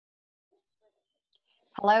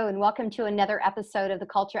Hello, and welcome to another episode of the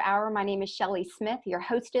Culture Hour. My name is Shelley Smith, your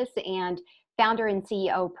hostess and founder and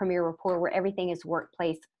CEO of Premier Rapport, where everything is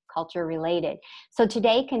workplace culture related. So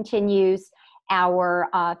today continues our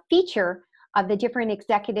feature of the different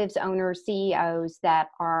executives, owners, CEOs that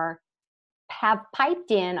have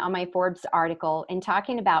piped in on my Forbes article and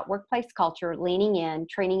talking about workplace culture, leaning in,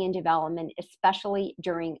 training and development, especially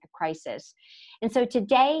during a crisis. And so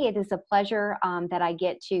today it is a pleasure that I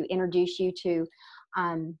get to introduce you to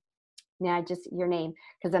now just your name,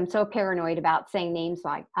 because I'm so paranoid about saying names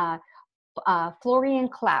like Florian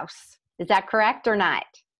Klaus. Is that correct or not?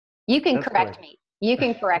 You can That's correct correct. me. You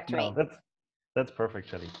can correct No, me. that's perfect,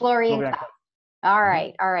 Shelley. Florian Florian. Klaus. All Mhm.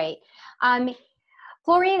 right, all right.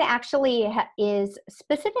 Florian actually is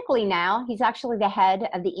specifically now, he's actually the head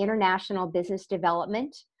of the International Business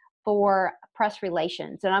Development for Press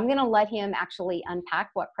Relations. And I'm going to let him actually unpack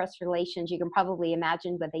what press relations, you can probably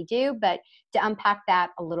imagine what they do, but to unpack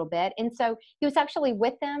that a little bit. And so he was actually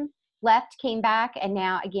with them, left, came back, and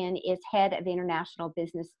now again is head of International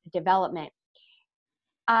Business Development.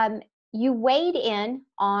 You weighed in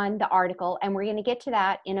on the article, and we're going to get to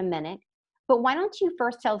that in a minute. But why don't you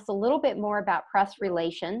first tell us a little bit more about press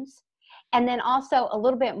relations, and then also a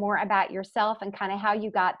little bit more about yourself and kind of how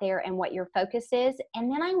you got there and what your focus is.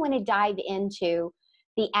 And then I want to dive into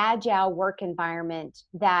the agile work environment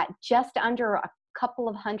that just under a couple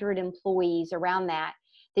of hundred employees around that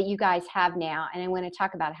you guys have now. And I want to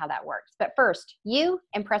talk about how that works. But first, you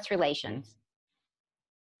and press Mhm. relations.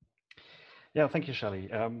 Yeah, thank you, Shelley.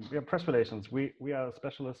 We are press relations. We are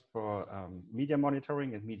specialists for media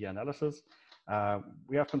monitoring and media analysis.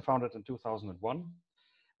 We have been founded in 2001,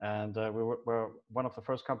 and we're one of the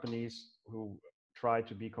first companies who tried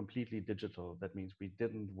to be completely digital. That means we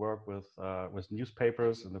didn't work with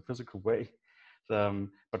newspapers in the physical way,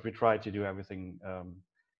 but we tried to do everything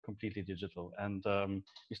completely digital. And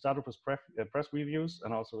we started with press reviews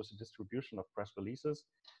and also with the distribution of press releases.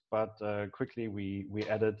 But quickly we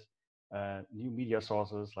added new media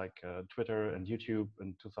sources like Twitter and YouTube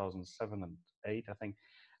in 2007 and 8, I think,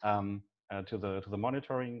 to the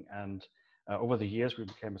monitoring. And over the years, we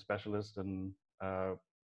became a specialist in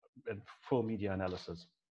full media analysis.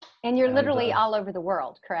 And you're And literally all over the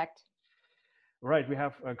world, correct? right, we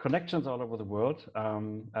have connections all over the world.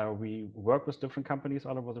 We work with different companies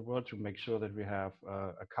all over the world to make sure that we have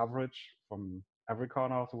a coverage from every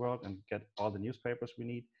corner of the world and get all the newspapers we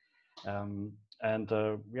need.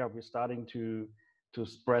 Yeah, we're starting to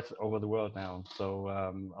spread over the world now. So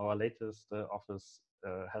our latest office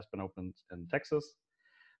has been opened in Texas.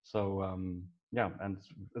 So yeah, and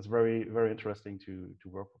it's very interesting to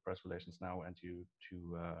work with press relations now and to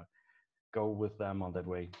go with them on that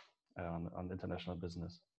way on international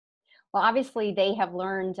business. Well, obviously, they have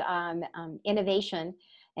learned innovation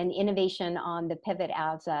and innovation on the pivot,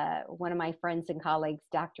 as one of my friends and colleagues,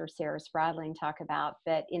 Dr. Sarah Spradlin, talk about.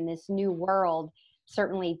 But in this new world,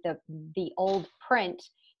 certainly the old print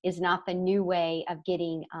is not the new way of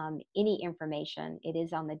getting any information. It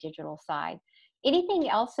is on the digital side. Anything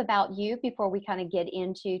else about you before we kind of get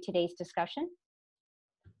into today's discussion?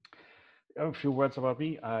 A few words about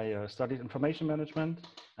me. I studied information management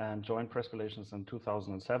and joined press relations in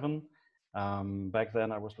 2007. Back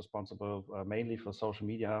then, I was responsible mainly for social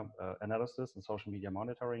media analysis and social media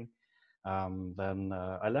monitoring. Then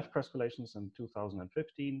I left press relations in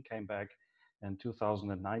 2015, came back in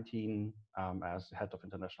 2019 as head of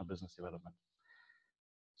international business development.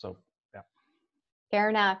 So, yeah. Fair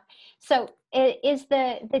enough. So is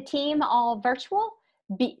the team all virtual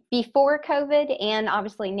before COVID and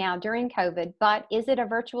obviously now during COVID, but is it a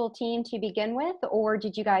virtual team to begin with, or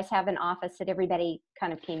did you guys have an office that everybody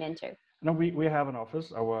kind of came into? No, we have an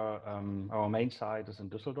office. Our main site is in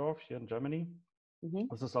Düsseldorf here in Germany. Mm-hmm.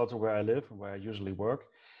 This is also where I live, where I usually work.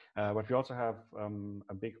 But we also have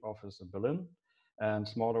a big office in Berlin and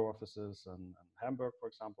smaller offices in Hamburg, for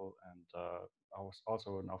example, and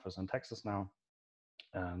also an office in Texas now.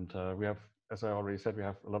 And we have, as I already said, we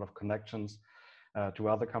have a lot of connections to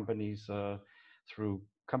other companies through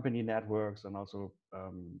company networks and also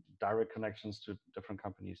direct connections to different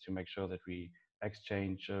companies to make sure that we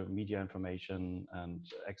exchange media information and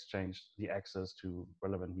exchange the access to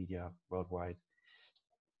relevant media worldwide.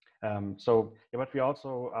 Yeah, but we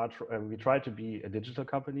also are we try to be a digital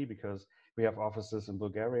company because we have offices in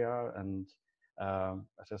Bulgaria and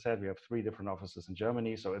as I said, we have 3 different offices in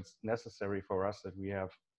Germany. So it's necessary for us that we have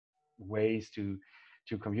ways to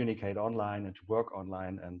communicate online and to work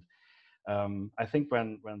online. And I think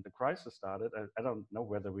when the crisis started, I don't know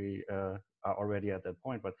whether we are already at that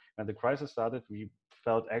point, but when the crisis started, we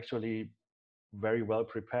felt actually very well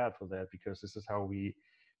prepared for that because this is how we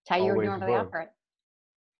It's how you would always normally worked. operate.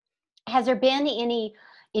 has there been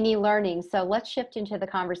any learning? So let's shift into the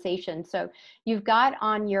conversation. So you've got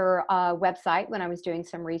on your website, when I was doing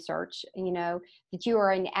some research, that you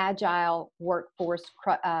are an agile workforce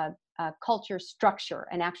culture structure,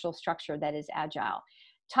 an actual structure that is agile.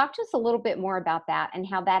 Talk to us a little bit more about that and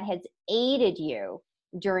how that has aided you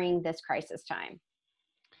during this crisis time.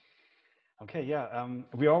 Okay, yeah,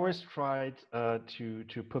 we always tried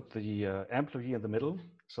to put the employee in the middle.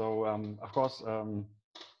 So of course,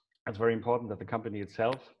 it's very important that the company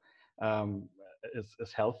itself um,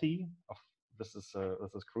 is healthy. This is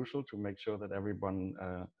crucial to make sure that everyone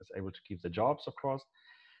is able to keep the jobs, of course.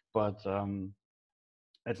 But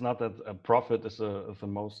it's not that a profit is the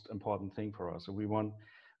most important thing for us. So we want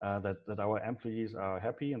that our employees are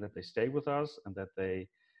happy and that they stay with us and that they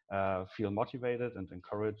feel motivated and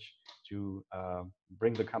encouraged to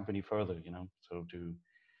bring the company further. So to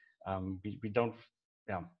we don't,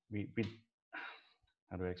 yeah, we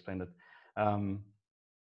how do I explain it?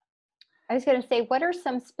 I was going to say, what are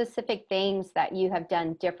some specific things that you have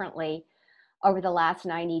done differently over the last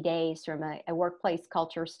 90 days from a workplace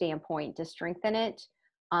culture standpoint to strengthen it,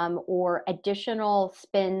 or additional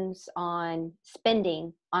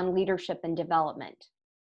spending on leadership and development?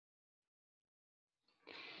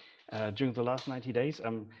 During the last 90 days,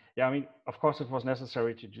 yeah, I mean, of course, it was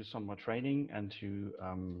necessary to do some more training and to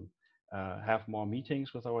have more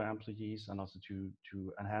meetings with our employees, and also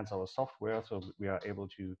to enhance our software so we are able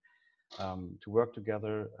to work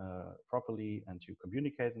together properly and to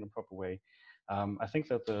communicate in a proper way. I think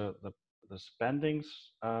that the spendings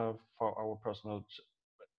for our personnel,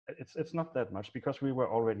 it's not that much because we were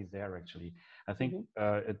already there. Actually, I think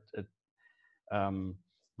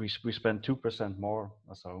we spent 2% more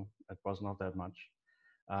or so. It was not that much.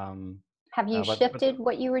 Have you shifted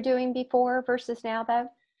what you were doing before versus now, though?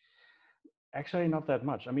 Actually, not that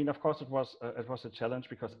much. I mean, of course, it was a challenge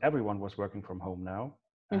because everyone was working from home now,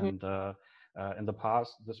 and in the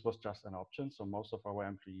past, this was just an option. So most of our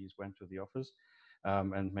employees went to the office,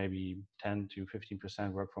 and maybe 10 to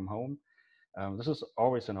 15% work from home. This is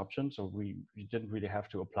always an option, so you didn't really have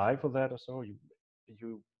to apply for that or so. You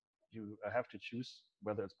have to choose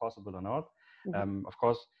whether it's possible or not. Of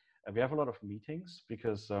course, we have a lot of meetings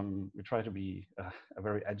because we try to be a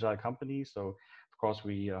very agile company. So of course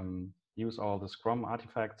we use all the Scrum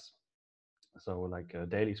artifacts. So like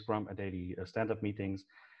daily Scrum, daily stand-up meetings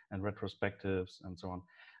and retrospectives and so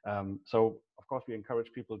on. So of course we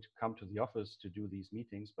encourage people to come to the office to do these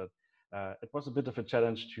meetings, but it was a bit of a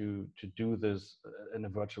challenge to do this in a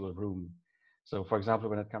virtual room. So for example,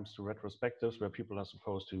 when it comes to retrospectives where people are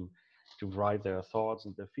supposed to write their thoughts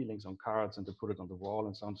and their feelings on cards and to put it on the wall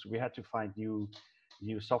and so on. So we had to find new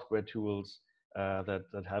software tools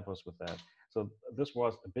that help us with that. So this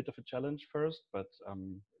was a bit of a challenge first, but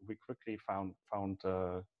we quickly found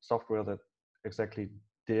software that exactly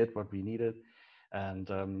did what we needed.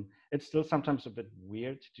 And it's still sometimes a bit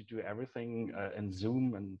weird to do everything in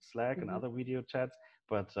Zoom and Slack and other video chats,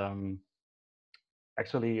 but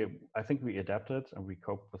actually, I think we adapted and we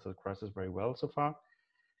coped with the crisis very well so far.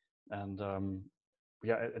 And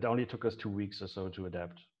yeah, it only took us 2 weeks or so to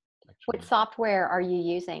adapt. Actually. What software are you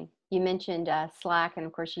using? You mentioned Slack, and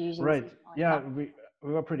of course you're using. Right. Yeah, we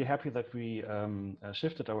were pretty happy that we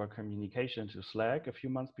shifted our communication to Slack a few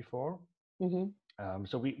months before.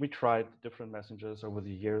 So we tried different messengers over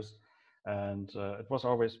the years, and it was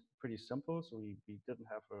always pretty simple. So we didn't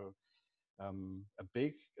have a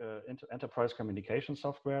big enterprise communication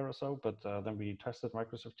software or so, but then we tested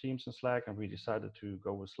Microsoft Teams and Slack, and we decided to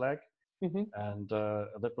go with Slack. And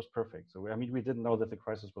that was perfect. So I mean, we didn't know that the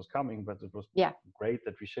crisis was coming, but it was great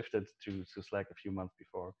that we shifted to Slack a few months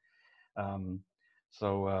before.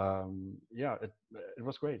 Yeah, it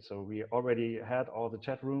was great. So we already had all the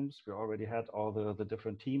chat rooms. We already had all the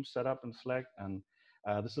different teams set up in Slack, and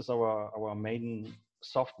this is our main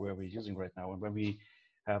software we're using right now. And when we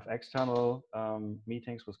have external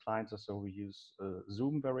meetings with clients, so we use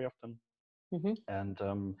Zoom very often. And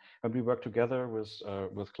when we work together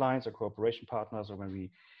with clients or cooperation partners, or when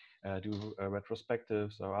we do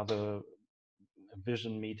retrospectives or other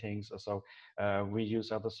vision meetings, or so we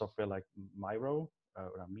use other software like Miro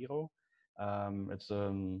or Miro. It's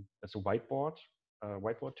a whiteboard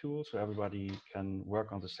tool, so everybody can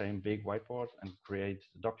work on the same big whiteboard and create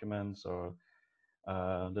documents or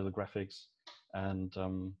little graphics. And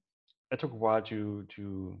it took a while to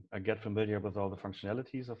get familiar with all the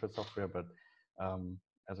functionalities of the software, but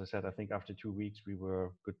as I said, I think after 2 weeks we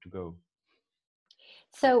were good to go.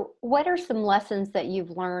 So what are some lessons that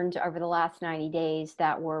you've learned over the last 90 days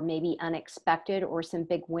that were maybe unexpected, or some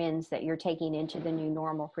big wins that you're taking into the new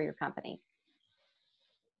normal for your company?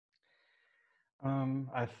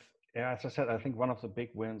 Yeah, as I said, I think one of the big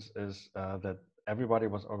wins is that everybody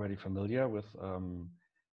was already familiar with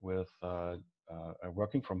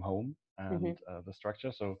working from home Hmm. and the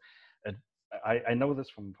structure. So it, I know this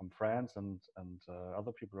from friends and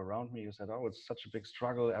other people around me who said, "Oh, it's such a big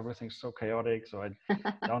struggle. Everything's so chaotic. So I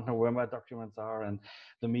don't know where my documents are, and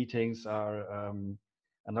the meetings are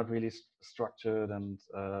not really structured." And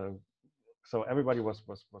so everybody was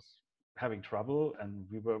having trouble, and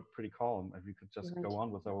we were pretty calm, and we could just Right. go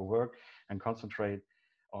on with our work and concentrate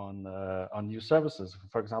on new services.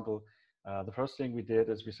 For example, the first thing we did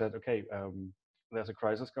is we said, okay, there's a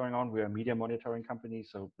crisis going on. We're a media monitoring company,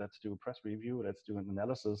 so let's do a press review. Let's do an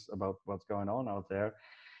analysis about what's going on out there.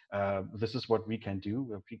 This is what we can do.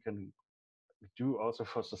 What we can do also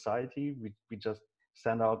for society. We just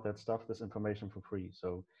send out that stuff, this information for free.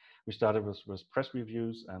 So we started with press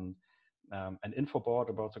reviews and an info board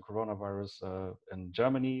about the coronavirus in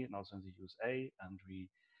Germany and also in the USA, and we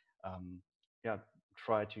um, yeah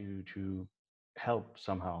try to help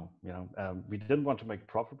somehow. We didn't want to make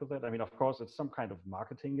profit with it. I mean, of course, it's some kind of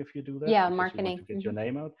marketing if you do that Yeah, because you want marketing. to get your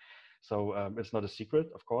name out. So it's not a secret,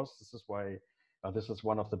 of course. This is why this is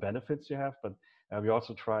one of the benefits you have, but we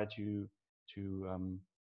also try to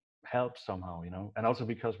help somehow, and also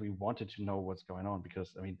because we wanted to know what's going on,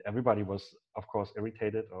 because I mean everybody was of course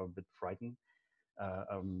irritated or a bit frightened uh,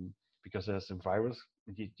 um, because there's a virus.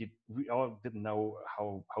 We all didn't know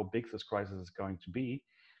how big this crisis is going to be,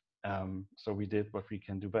 so we did what we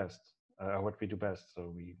can do best, what we do best.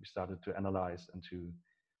 So we started to analyze and to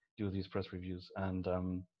do these press reviews, and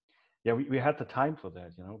yeah, we had the time for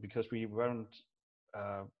that, because we weren't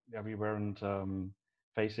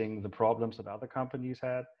facing the problems that other companies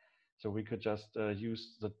had, so we could just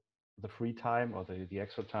use the free time or the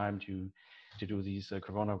extra time to do these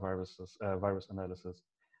virus analysis,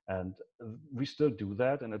 and we still do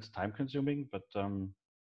that, and it's time consuming, but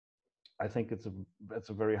I think it's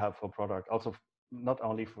a very helpful product, also not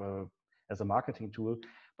only for as a marketing tool,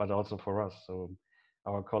 but also for us. So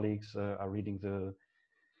our colleagues are reading the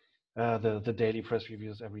daily press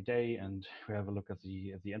reviews every day, and we have a look at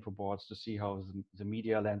the info boards to see how the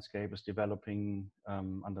media landscape is developing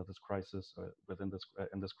under this crisis, within this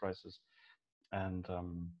in this crisis, and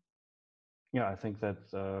yeah, I think that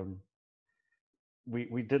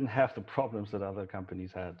we didn't have the problems that other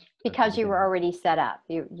companies had at the Because you were beginning. already set up.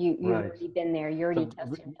 You've Right. already been there. You already So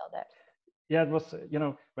tested and filled it. yeah, it was,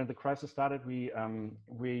 when the crisis started, we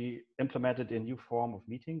implemented a new form of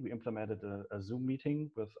meeting. We implemented a Zoom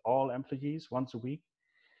meeting with all employees once a week.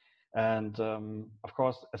 And of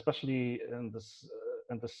course, especially in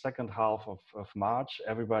the second half of March,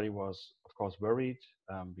 everybody was, of course, worried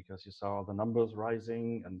because you saw the numbers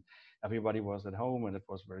rising and everybody was at home, and it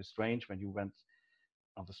was very strange when you went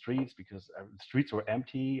on the streets because the streets were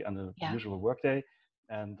empty on the Yeah. usual workday,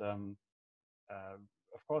 and uh,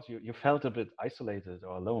 of course, you felt a bit isolated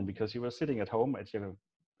or alone because you were sitting at home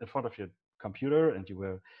in front of your computer, and you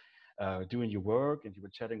were doing your work, and you were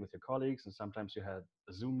chatting with your colleagues, and sometimes you had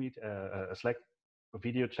a Zoom meet, a Slack a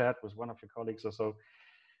video chat with one of your colleagues or so,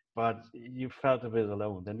 but you felt a bit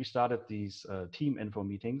alone. Then we started these team info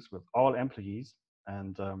meetings with all employees,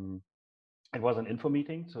 and it was an info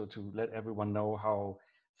meeting, so to let everyone know how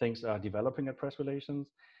things are developing at press relations.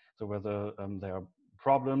 So whether there are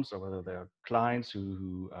problems or whether there are clients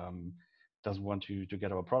who doesn't want to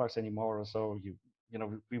get our products anymore or so.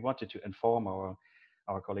 We wanted to inform our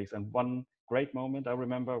colleagues. And one great moment I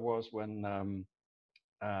remember was when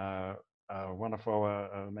uh, one of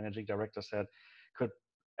our managing directors said, "Could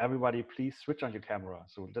everybody please switch on your camera?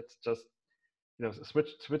 So let's just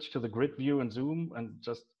switch to the grid view in Zoom and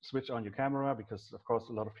just switch on your camera," because of course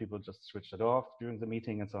a lot of people just switched it off during the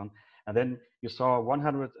meeting and so on. And then you saw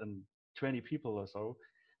 120 people or so,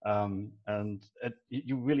 and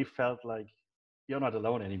you really felt like you're not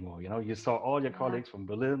alone anymore. You saw all your Yeah. colleagues from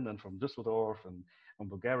Berlin and from Düsseldorf and from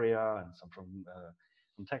Bulgaria and some from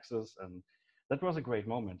Texas, and that was a great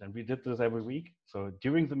moment. And we did this every week. So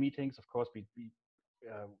during the meetings, of course, we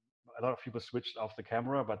uh, a lot of people switched off the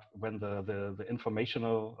camera, but when the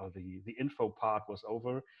informational or the info part was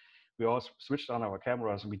over, we all switched on our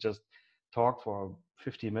cameras, and we just talked for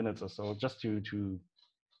 15 minutes or so, just to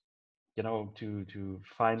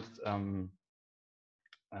find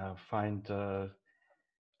a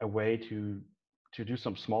way to do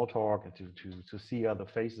some small talk and to see other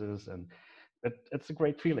faces, and it's a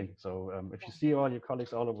great feeling. So if you see all your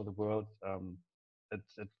colleagues all over the world,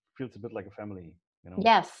 it feels a bit like a family.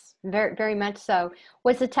 Yes, very, very much so.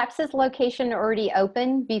 Was the Texas location already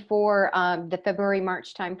open before the February,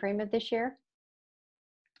 March timeframe of this year?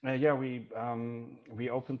 Yeah, we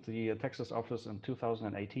opened the Texas office in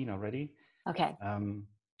 2018 already. Okay. Um,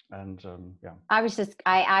 And yeah.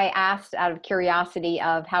 I asked out of curiosity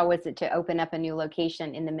of how was it to open up a new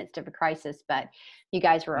location in the midst of a crisis, but you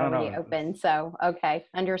guys were already open. So, okay,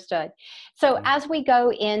 understood. So as we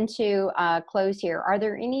go into close here, are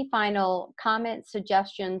there any final comments,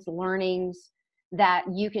 suggestions, learnings that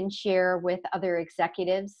you can share with other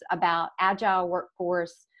executives about agile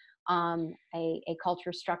workforce, a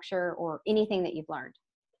culture structure, or anything that you've learned?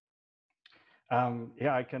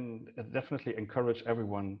 Yeah, I can definitely encourage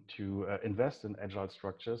everyone to invest in agile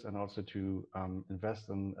structures, and also to invest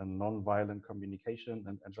in non-violent communication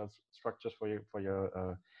and agile structures for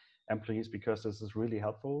your employees, because this is really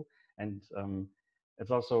helpful. And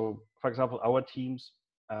it's also, for example, our teams,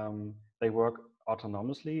 they work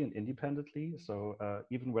autonomously and independently. So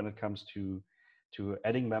even when it comes to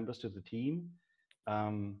adding members to the team,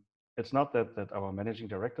 it's not that our managing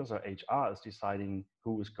directors or HR is deciding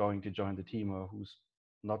who is going to join the team or who's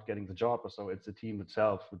not getting the job, or so. It's the team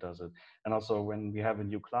itself who does it. And also, when we have a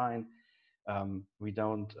new client, we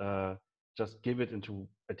don't just give it into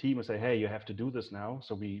a team and say, hey, you have to do this now.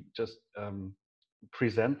 So we just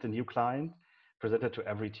present the new client, present it to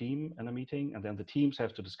every team in a meeting, and then the teams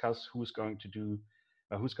have to discuss who's going to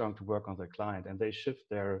work on their client, and they shift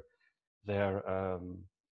their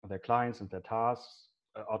clients and their tasks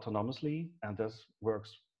autonomously, and this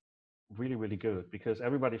works really, really good, because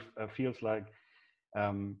everybody feels like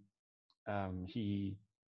he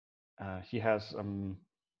has some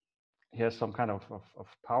kind of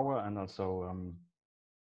power, and also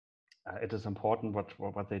it is important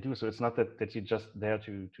what they do. So it's not that you're just there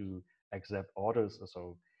to accept orders or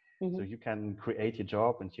so. Mm-hmm. So you can create your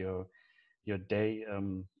job and your day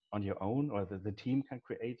on your own, or the team can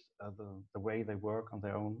create the way they work on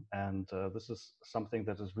their own. And this is something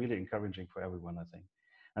that is really encouraging for everyone, I think.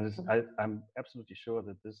 And I'm absolutely sure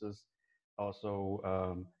that this is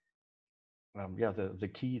also the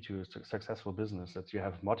key to a successful business, that you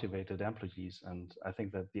have motivated employees. And I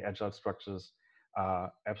think that the agile structures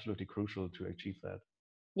are absolutely crucial to achieve that.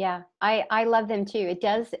 Yeah, I love them too. It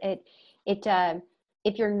does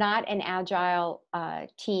if you're not an agile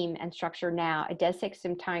team and structure now, it does take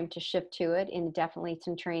some time to shift to it, and definitely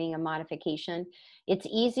some training and modification. It's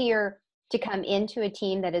easier to come into a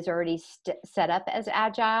team that is already set up as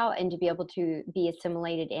agile and to be able to be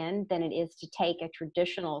assimilated in than it is to take a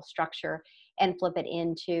traditional structure and flip it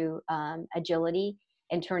into agility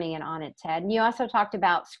and turning it on its head. And you also talked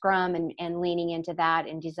about Scrum and leaning into that,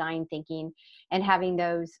 and design thinking, and having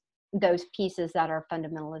those pieces that are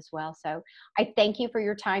fundamental as well. So I thank you for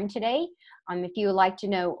your time today. If you would like to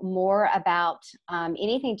know more about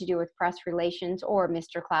anything to do with press relations or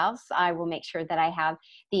Mr. Klaus, I will make sure that I have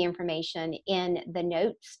the information in the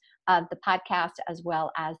notes of the podcast as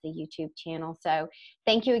well as the YouTube channel. So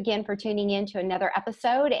thank you again for tuning in to another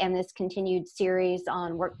episode and this continued series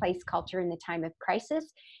on workplace culture in the time of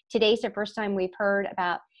crisis. Today's the first time we've heard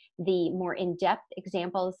about the more in-depth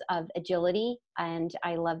examples of agility, and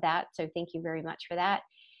I love that. So thank you very much for that.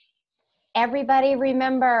 Everybody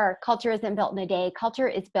remember, culture isn't built in a day. Culture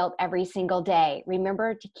is built every single day.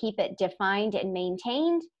 Remember to keep it defined and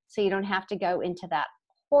maintained so you don't have to go into that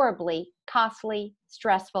horribly costly,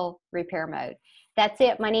 stressful repair mode. That's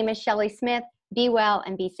it. My name is Shelley Smith. Be well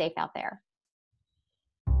and be safe out there.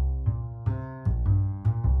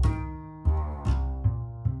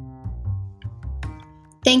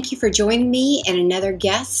 Thank you for joining me and another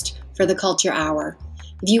guest for the Culture Hour.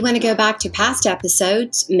 If you want to go back to past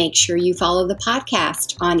episodes, make sure you follow the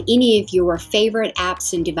podcast on any of your favorite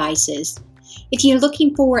apps and devices. If you're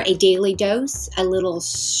looking for a daily dose, a little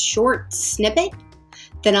short snippet,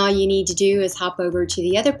 then all you need to do is hop over to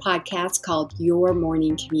the other podcast called Your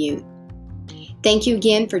Morning Commute. Thank you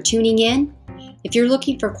again for tuning in. If you're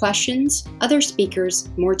looking for questions, other speakers,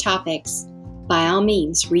 more topics, by all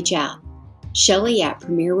means, reach out. Shelley at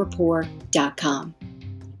premierrapport.com.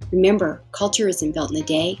 Remember, culture isn't built in a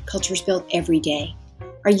day. Culture is built every day.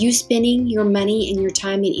 Are you spending your money and your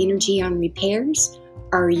time and energy on repairs?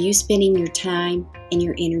 Or are you spending your time and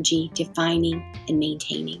your energy defining and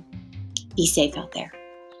maintaining? Be safe out there.